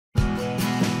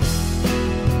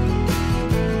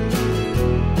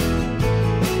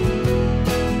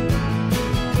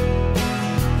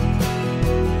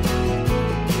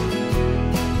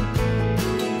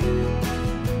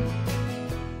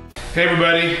Hey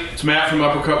everybody, it's Matt from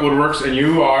Uppercut Woodworks, and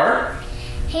you are?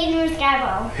 Hayden Ruth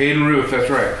Gabo. Hayden Ruth, that's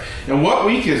right. And what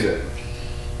week is it?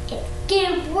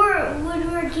 Get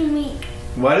Woodworking Week.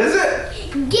 What is it?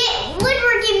 Get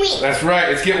Woodworking Week. That's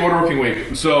right, it's Get Woodworking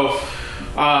Week. So,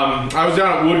 I was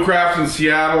down at Woodcraft in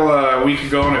Seattle a week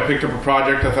ago, and I picked up a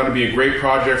project. I thought it'd be a great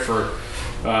project for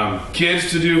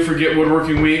kids to do for Get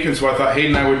Woodworking Week, and so I thought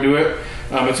Hayden and I would do it.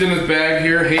 It's in this bag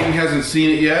here. Hayden hasn't seen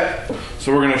it yet,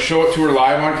 so we're going to show it to her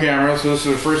live on camera. So this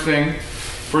is the first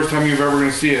time you've ever going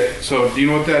to see it. So do you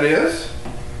know what that is?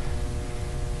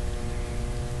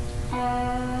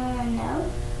 No.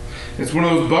 It's one of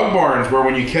those bug barns where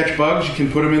when you catch bugs, you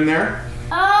can put them in there.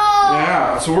 Oh!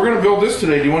 Yeah, so we're going to build this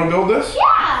today. Do you want to build this?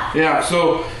 Yeah! Yeah,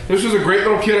 so this was a great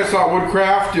little kit I saw at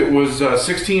Woodcraft. It was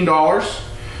 $16.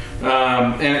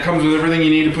 And it comes with everything you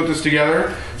need to put this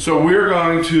together. So we're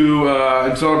going to,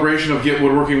 in celebration of Get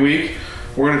Woodworking Week,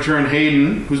 we're going to turn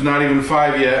Hayden, who's not even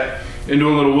 5 yet, into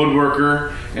a little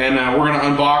woodworker, and we're going to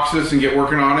unbox this and get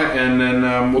working on it, and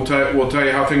then we'll tell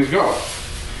you how things go.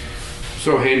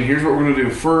 So Hayden, here's what we're going to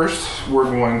do. First, we're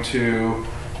going to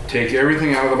take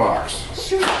everything out of the box.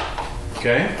 Sure.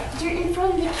 Okay? You're in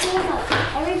front of the camera.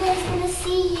 Everybody's going to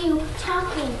see you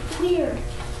talking weird.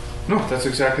 No, that's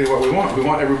exactly what we want. We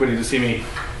want everybody to see me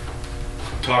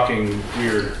talking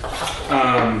weird.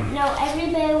 No,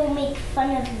 everybody will make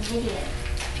fun of the video.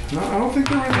 No, I don't think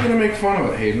they're really going to make fun of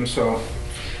it, Hayden. So,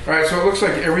 alright, so it looks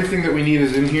like everything that we need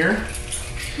is in here.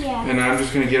 Yeah. And I'm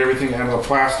just going to get everything out of the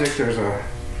plastic. There's a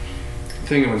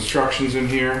thing of instructions in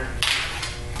here.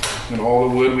 And all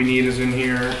the wood we need is in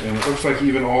here. And it looks like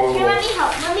even all the Here, little...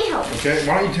 let me help. Okay,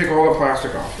 why don't you take all the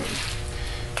plastic off then?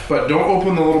 But don't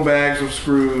open the little bags of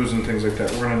screws and things like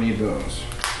that. We're going to need those.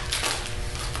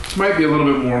 This might be a little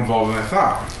bit more involved than I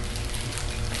thought.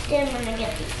 Then I'm going to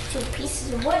get these 2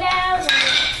 pieces of wood out and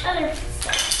the other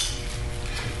pieces.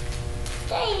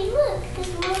 Hey, look, this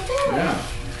is more wood. Yeah.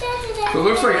 So it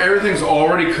looks like everything's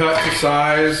already cut to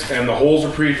size, and the holes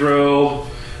are pre-drilled,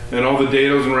 and all the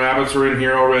dados and rabbits are in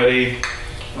here already.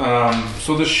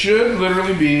 So this should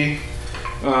literally be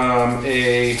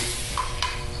a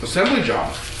assembly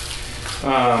job.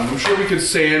 I'm sure we could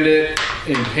sand it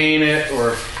and paint it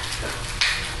or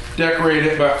decorate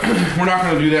it, but we're not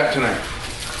going to do that tonight.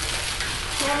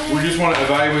 We just want to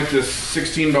evaluate this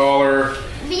 $16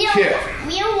 kit.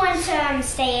 We don't want to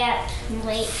stay up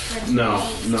late for today.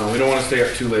 No, we don't want to stay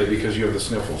up too late because you have the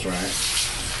sniffles, right?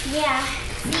 Yeah.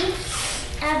 See?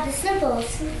 I have the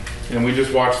sniffles. And we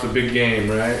just watched the big game,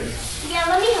 right? Yeah,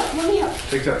 let me help.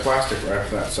 Take that plastic right off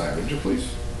that side, would you please?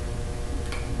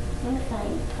 I'm gonna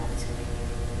find the plastic.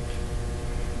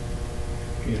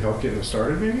 Need help getting it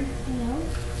started, maybe? No.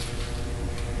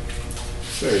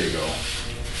 There you go.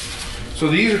 So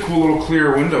these are cool little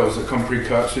clear windows that come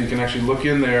pre-cut, so you can actually look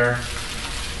in there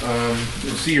and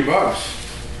see your bugs.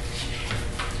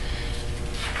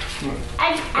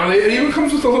 It even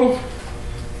comes with a little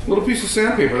piece of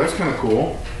sandpaper. That's kind of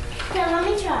cool. Yeah, let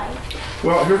me try.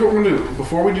 Well, here's what we're gonna do.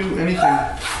 Before we do anything,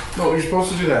 no, you're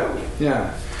supposed to do that.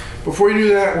 Yeah. Before you do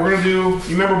that, we're gonna do.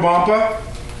 You remember Bompa,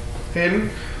 Hayden?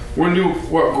 We're gonna do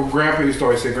what Grandpa used to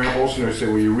always say. Grandpa Olson used to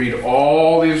say, where you read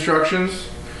all the instructions.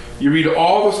 You read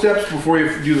all the steps before you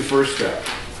do the first step.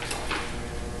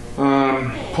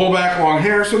 Pull back long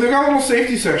hair. So they've got a little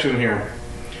safety section here.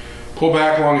 Pull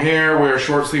back long hair, wear a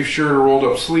short sleeve shirt or rolled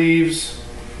up sleeves.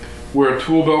 Wear a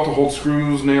tool belt to hold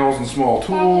screws, nails, and small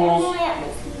tools.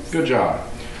 Good job.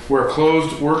 Wear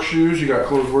closed work shoes. You got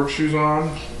closed work shoes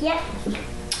on? Yep.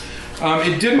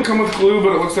 It didn't come with glue,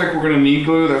 but it looks like we're going to need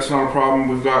glue. That's not a problem.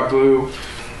 We've got glue.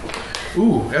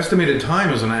 Ooh, estimated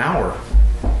time is an hour.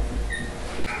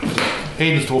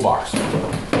 Hayden's toolbox.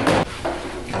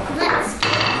 Let's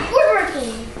get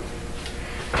woodworking.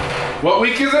 What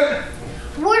week is it?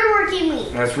 Woodworking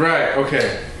week. That's right.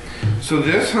 Okay. So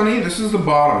this, honey, this is the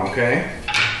bottom, okay?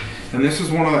 And this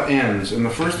is one of the ends. And the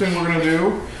first thing we're going to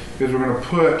do is we're going to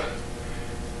put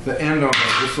the end on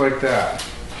it, just like that.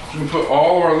 We're going to put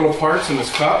all of our little parts in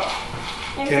this cup.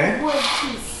 Okay? There's a wood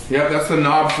piece. Yep, that's the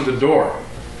knob for the door.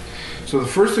 So the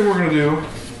first thing we're going to do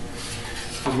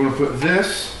is we're going to put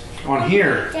this on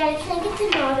here. Daddy, can I get the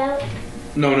knob out?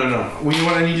 No. Well, you know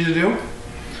what I need you to do?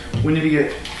 We need to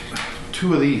get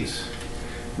 2 of these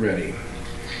ready.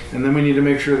 And then we need to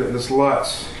make sure that this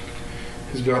Lutz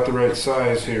has got the right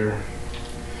size here.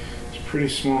 It's pretty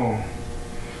small.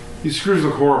 These screws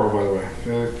look horrible, by the way.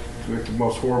 They're like the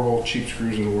most horrible, cheap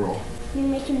screws in the world. You're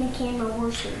making the camera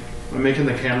worse. I'm making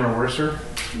the camera worser?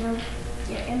 No,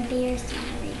 you're embarrassing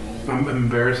everybody. I'm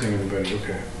embarrassing everybody,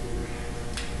 okay.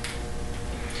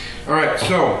 All right,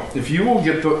 so if you will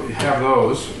have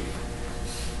those,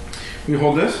 can you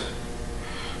hold this?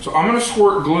 So I'm gonna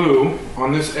squirt glue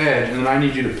on this edge, and then I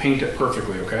need you to paint it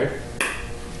perfectly, okay?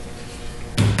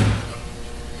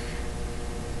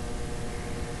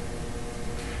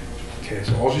 Okay,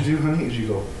 so all you do, honey, is you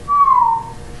go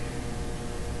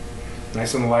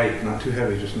nice and light, not too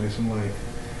heavy, just nice and light.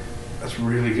 That's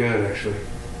really good, actually.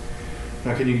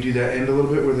 Now can you do that end a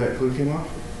little bit where that glue came off?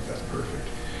 That's perfect.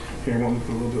 Here, I want to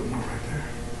put a little bit more right there.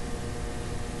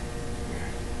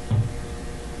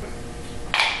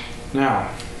 Now,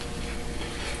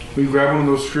 will you grab one of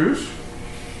those screws?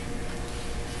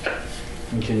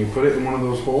 And can you put it in one of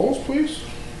those holes, please?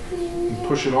 And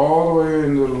push it all the way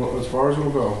into as far as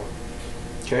it'll go.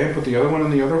 Okay, put the other one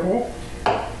in the other hole.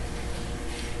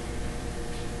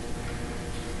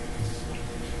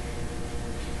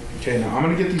 Okay, now I'm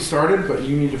going to get these started, but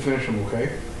you need to finish them,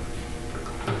 okay?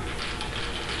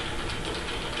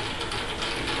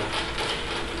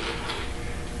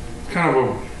 Kind of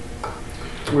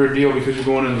a weird deal because you're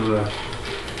going into the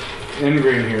end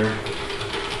grain here,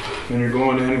 and you're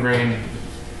going end grain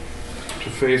to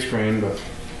face grain, but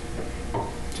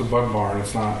it's a bug barn.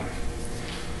 It's not.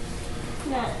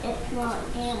 It's not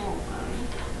an animal barn.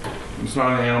 It's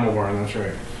not an animal barn. That's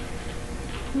right.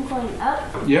 I'm going up.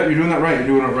 Yeah, you're doing that right. You're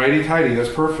doing it righty-tighty. That's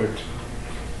perfect.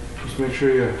 Just make sure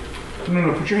you.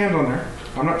 No. Put your hand on there.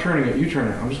 I'm not turning it. You turn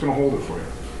it. I'm just going to hold it for you.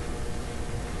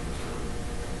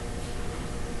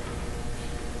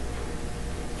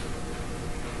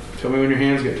 Tell me when your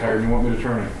hands get tired and you want me to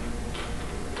turn it.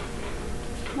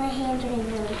 My hands are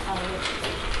getting really tired.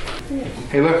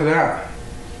 Hey, look at that.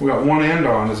 We got one end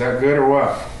on. Is that good or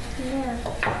what? Yeah.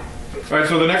 All right,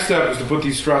 so the next step is to put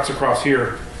these struts across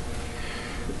here.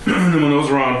 And then when those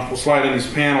are on, we'll slide in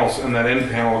these panels and that end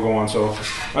panel will go on. So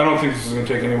I don't think this is going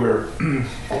to take anywhere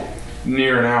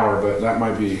near an hour, but that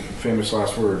might be famous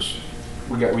last words.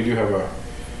 We do have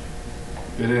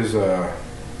it is a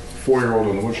 4-year-old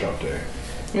in the woodshop day.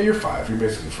 Yeah, you're 5. You're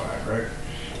basically 5, right? You're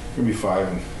going to be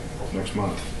 5 next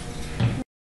month.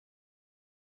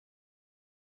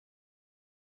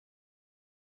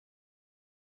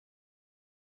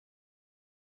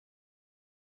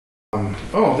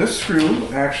 Oh, this screw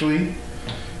actually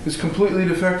is completely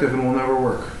defective and will never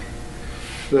work.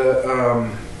 The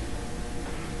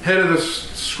head of this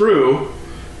screw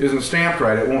isn't stamped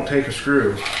right. It won't take a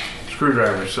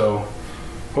screwdriver. So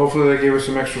hopefully they gave us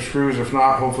some extra screws. If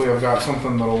not, hopefully I've got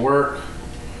something that'll work.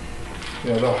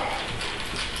 Yeah,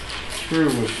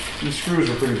 these screws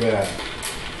are pretty bad.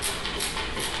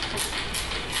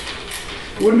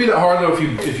 It wouldn't be that hard though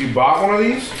if you bought one of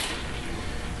these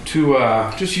to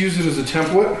just use it as a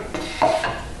template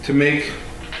to make,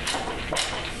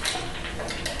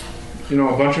 you know,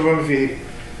 a bunch of them.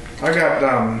 I got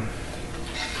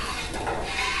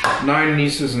 9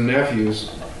 nieces and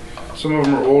nephews. Some of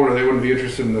them are older, they wouldn't be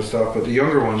interested in this stuff, but the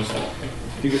younger ones,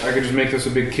 I could just make this a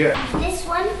big kit. This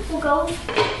one will go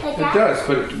like that? It does,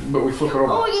 but we flip it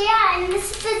over. Oh yeah, and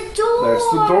this is the door. That's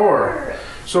the door.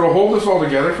 So to hold this all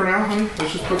together for now, honey,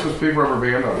 let's just put this big rubber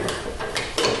band on here.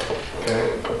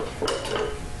 Okay.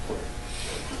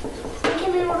 Can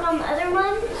we work on the other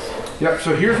ones? Yep,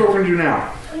 so here's what we're going to do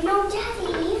now. No,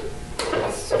 Daddy.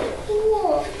 That's so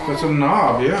cool. That's a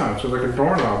knob, yeah. So like a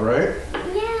doorknob, right?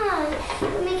 Yeah.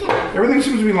 Make it. Everything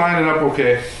seems to be lining up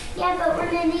okay. Yeah, but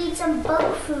we're going to need some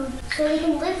bug food so we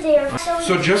can live there.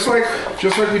 So just like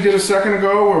we did a second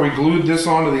ago where we glued this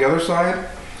onto the other side,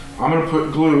 I'm going to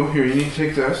put glue. Here, you need to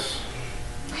take this.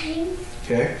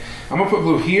 Okay. I'm going to put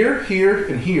glue here, here,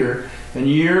 and here. And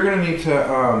you're going to need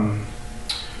to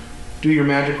do your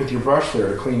magic with your brush there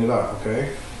to clean it up,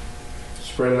 okay?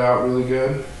 Spread it out really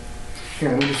good. Here,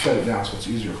 let me just set it down so it's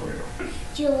easier for you.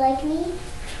 Do you like me?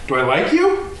 Do I like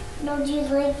you? No, do you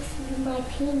like my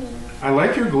painting? I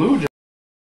like your glue.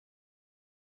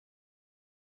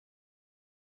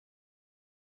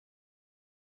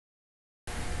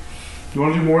 You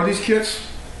want to do more of these kits?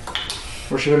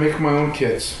 Or should I make my own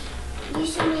kits? You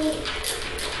should make...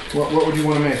 What would you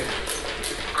want to make?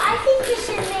 I think we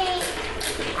should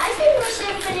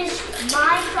finish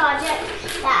my project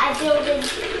that I built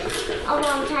a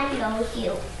long time ago with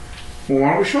you. Well, why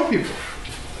don't we show people?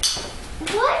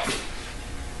 What?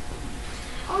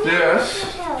 Oh,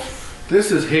 yeah,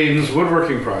 This is Hayden's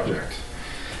woodworking project.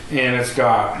 And it's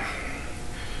got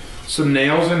some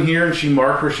nails in here, and she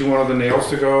marked where she wanted the nails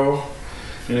to go.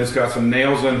 And it's got some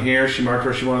nails in here. She marked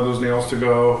where she wanted those nails to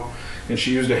go. And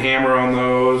she used a hammer on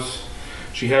those.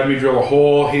 She had me drill a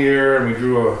hole here, and we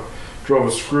drove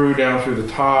a screw down through the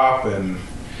top, and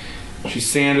she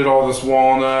sanded all this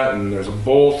walnut, and there's a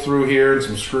bolt through here and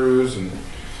some screws, and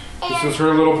this is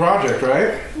her little project,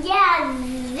 right? Yeah,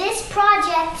 this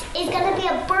project is going to be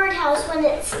a birdhouse when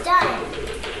it's done.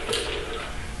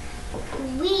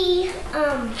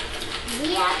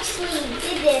 we actually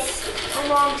did this a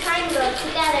long time ago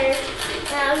together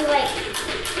when I was like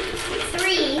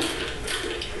 3.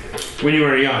 When you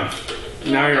were young.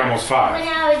 Now you're almost 5. When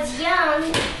I was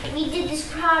young, we did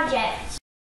this project.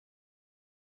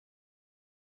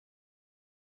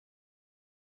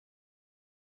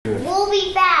 We'll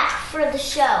be back for the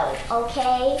show,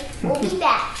 okay? We'll be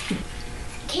back.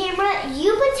 Camera,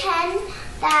 you pretend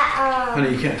that, Honey,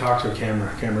 you can't talk to a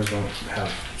camera. Cameras don't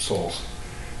have souls.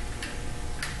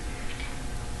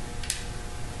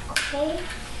 Okay.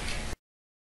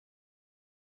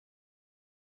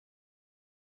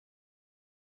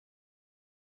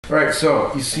 Alright,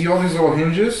 so you see all these little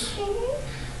hinges?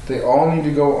 They all need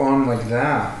to go on like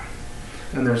that.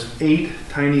 And there's 8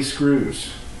 tiny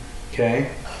screws. Okay?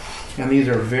 And these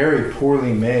are very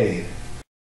poorly made.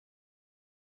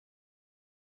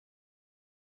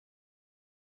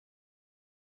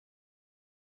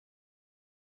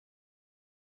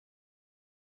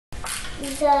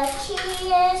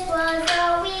 Zacchaeus was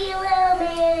a wee little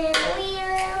man,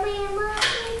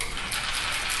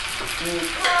 He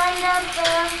climbed up the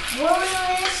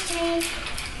wilderness tree,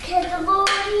 'cause the Lord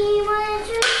he wanted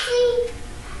to see.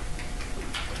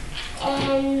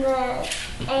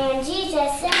 And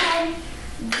Jesus said,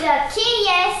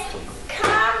 Zacchaeus,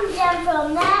 come down from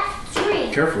that tree.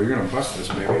 Careful, you're gonna bust this,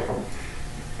 baby.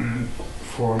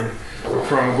 From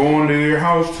going to your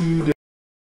house today.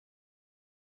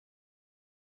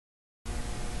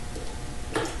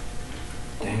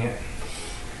 Dang it.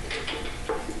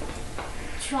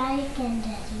 Try again,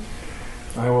 Daddy.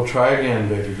 I will try again,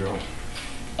 baby girl.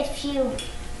 If you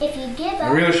give I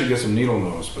up, really should get some needle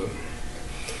nose, but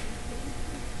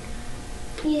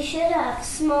you should have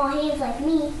small hands like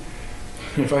me.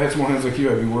 if I had small hands like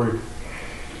you, I'd be worried.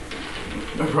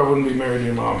 I probably wouldn't be married to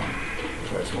your mom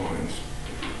if I had small hands.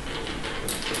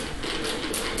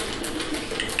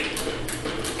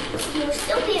 You would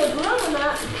still be a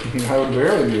grown-up. I would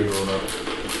barely be a grown-up.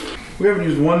 We haven't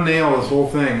used one nail this whole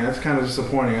thing. That's kind of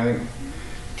disappointing. I think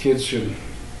kids should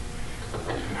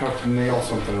have to nail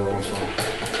something every once in a while.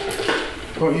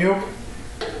 Don't you?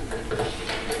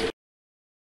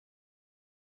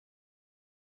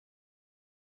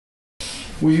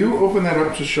 Will you open that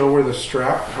up to show where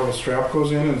how the strap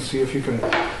goes in, and see if you can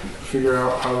figure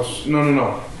out how to...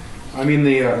 No. I mean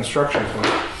the instructions one.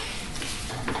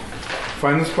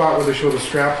 Find the spot where they show the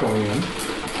strap going in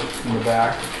the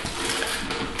back.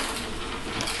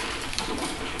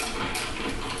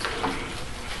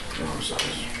 Wrong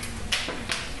size.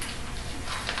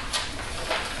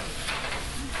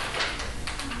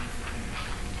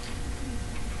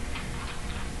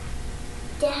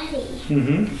 Daddy.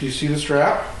 Do you see the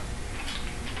strap?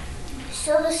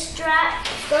 So the strap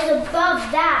goes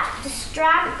above that. The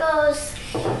strap goes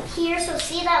here, so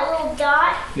see that little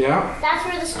dot? Yeah. That's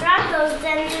where the strap goes.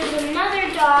 Then there's another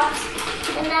dot,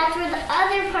 and that's where the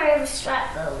other part of the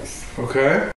strap goes.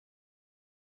 Okay.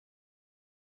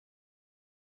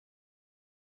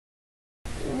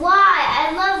 Why?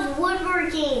 I love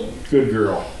woodworking. Good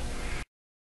girl.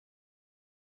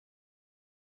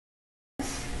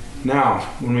 Now,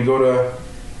 when we go to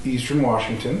Eastern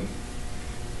Washington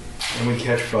and we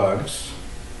catch bugs,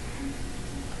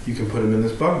 you can put them in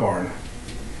this bug barn.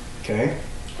 Okay?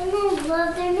 And I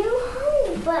love their new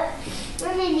home, but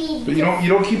when they need... But you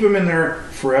don't keep them in there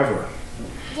forever.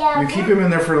 Yeah. You keep them in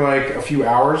there for like a few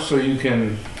hours so you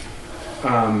can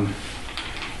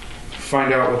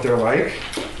find out what they're like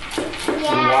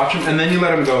and watch them, and then you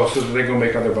let them go so that they go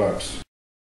make other bugs.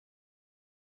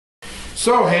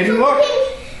 So, Hayden, look!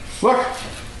 Look!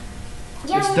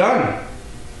 It's done.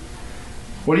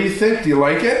 What do you think? Do you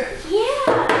like it?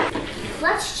 Yeah.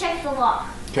 Let's check the lock.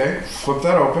 Okay, flip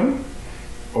that open.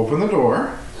 Open the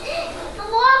door. The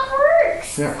lock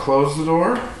works. Yeah, close the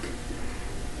door.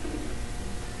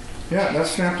 Yeah, that's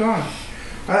snapped on.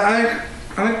 I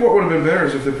think what would have been better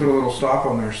is if they put a little stop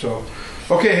on there. So,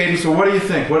 okay, Hayden. So, what do you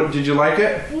think? What did you like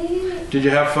it? Did you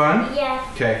have fun? Yeah.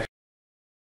 Okay.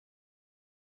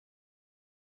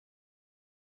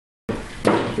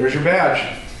 There's your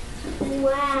badge.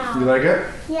 Wow. You like it?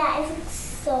 Yeah, it looks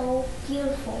so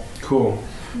beautiful. Cool.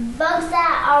 Bugs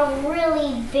that are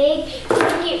really big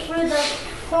can get through the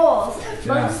holes.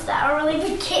 Bugs that are really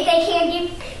big, they can't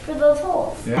get through those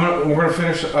holes. Yeah. We're gonna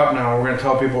finish up now. We're gonna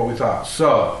tell people what we thought.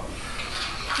 So,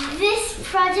 this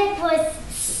project was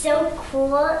so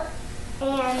cool,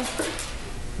 and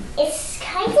it's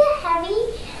kind of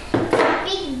heavy.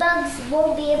 Big bugs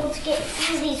won't be able to get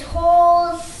through these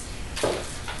holes.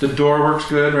 the door works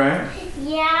good, right?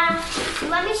 Yeah.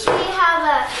 Let me show you how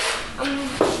the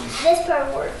this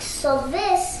part works. So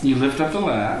this, You lift up the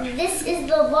latch. this is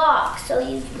the lock. So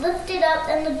you lift it up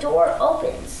and the door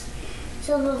opens.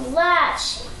 So the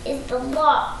latch is the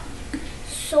lock.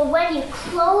 So when you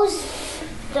close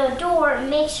the door,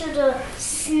 make sure to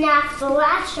snap the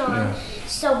latch on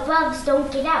so bugs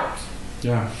don't get out.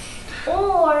 Yeah.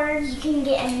 Or you can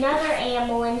get another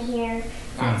animal in here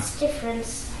that's different,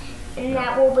 and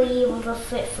that will be able to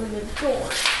fit through the door.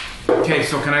 Okay,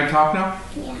 so can I talk now?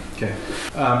 Yeah. Okay.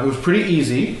 It was pretty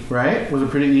easy, right? Was it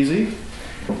pretty easy?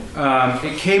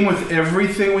 It came with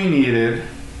everything we needed,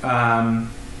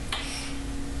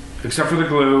 except for the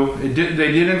glue. They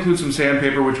did include some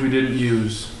sandpaper, which we didn't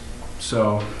use.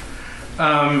 So,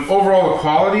 overall, the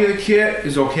quality of the kit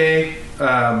is okay.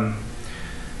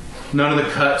 None of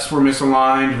the cuts were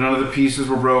misaligned. None of the pieces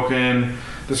were broken.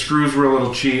 The screws were a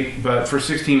little cheap, but for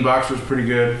 16 bucks it was pretty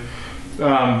good.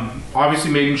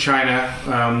 Obviously made in China,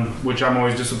 which I'm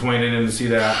always disappointed in to see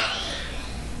that.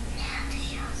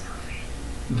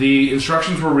 The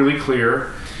instructions were really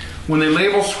clear. When they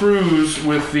label screws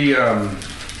with the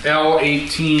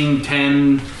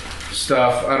L1810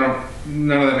 stuff,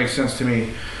 none of that makes sense to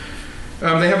me.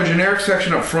 They have a generic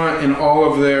section up front in all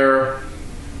of their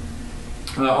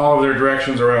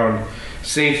directions around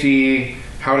safety,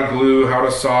 how to glue, how to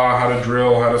saw, how to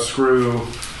drill, how to screw.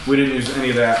 We didn't use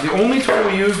any of that. The only tool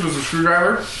we used was a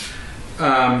screwdriver.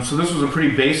 So this was a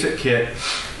pretty basic kit.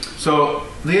 So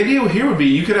the idea here would be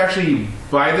you could actually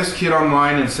buy this kit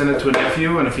online and send it to a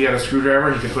nephew, and if he had a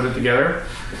screwdriver, he could put it together.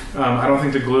 I don't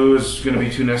think the glue is going to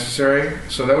be too necessary.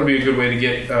 So that would be a good way to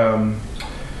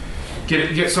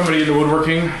get somebody into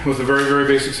woodworking with a very, very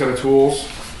basic set of tools.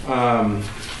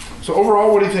 So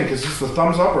overall, what do you think? Is this a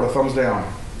thumbs up or a thumbs down?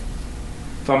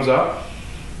 Thumbs up?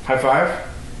 High five?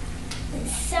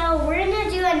 So we're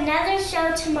gonna do another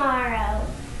show tomorrow.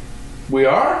 We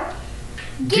are?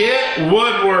 Get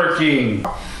woodworking!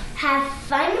 Have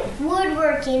fun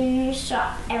woodworking in your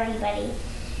shop, everybody.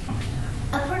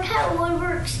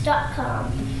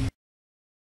 uppercutwoodworks.com